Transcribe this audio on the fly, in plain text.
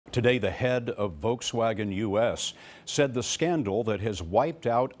Today, the head of Volkswagen US said the scandal that has wiped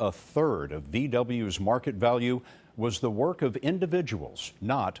out a third of VW's market value was the work of individuals,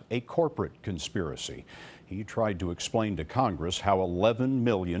 not a corporate conspiracy. He tried to explain to Congress how 11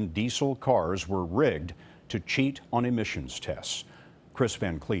 million diesel cars were rigged to cheat on emissions tests. Kris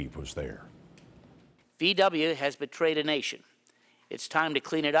Van Cleave was there. VW has betrayed a nation. It's time to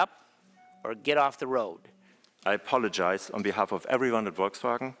clean it up or get off the road. I apologize on behalf of everyone at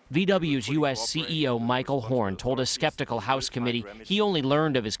Volkswagen. VW's U.S. CEO Michael Horn told a skeptical House committee he only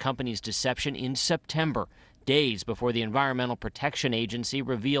learned of his company's deception in September, days before the Environmental Protection Agency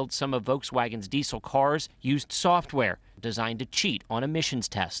revealed some of Volkswagen's diesel cars used software designed to cheat on emissions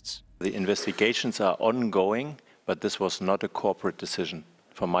tests. The investigations are ongoing, but this was not a corporate decision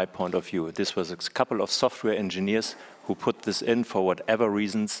from my point of view. This was a couple of software engineers who put this in for whatever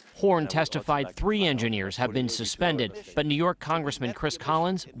reasons. Horn testified 3 engineers have been suspended, but New York Congressman Chris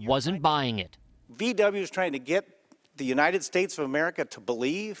Collins wasn't buying it. VW is trying to get the United States of America to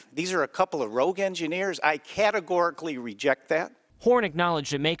believe these are a couple of rogue engineers. I categorically reject that. Horn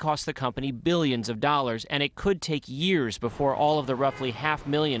acknowledged it may cost the company billions of dollars, and it could take years before all of the roughly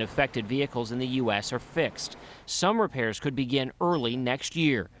 500,000 affected vehicles in the U.S. are fixed. Some repairs could begin early next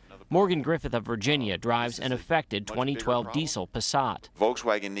year. Morgan Griffith of Virginia drives an affected 2012 diesel Passat.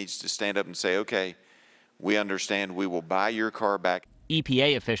 Volkswagen needs to stand up and say, okay, we understand, we will buy your car back.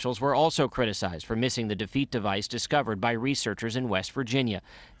 EPA officials were also criticized for missing the defeat device discovered by researchers in West Virginia.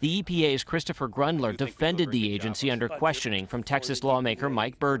 The EPA's Christopher Grundler defended the agency under questioning from Texas lawmaker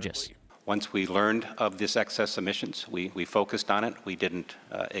Mike Burgess. Once we learned of this excess emissions, we focused on it. We didn't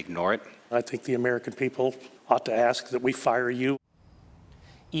ignore it. I think the American people ought to ask that we fire you.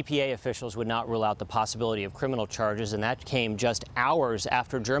 EPA officials would not rule out the possibility of criminal charges, and that came just hours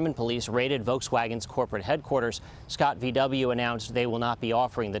after German police raided Volkswagen's corporate headquarters. Scott, VW announced they will not be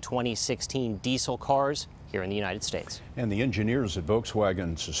offering the 2016 diesel cars here in the United States. And the engineers at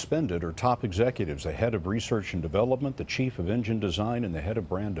Volkswagen suspended are top executives, the head of research and development, the chief of engine design, and the head of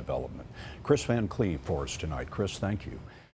brand development. Kris Van Cleave for us tonight. Kris, thank you.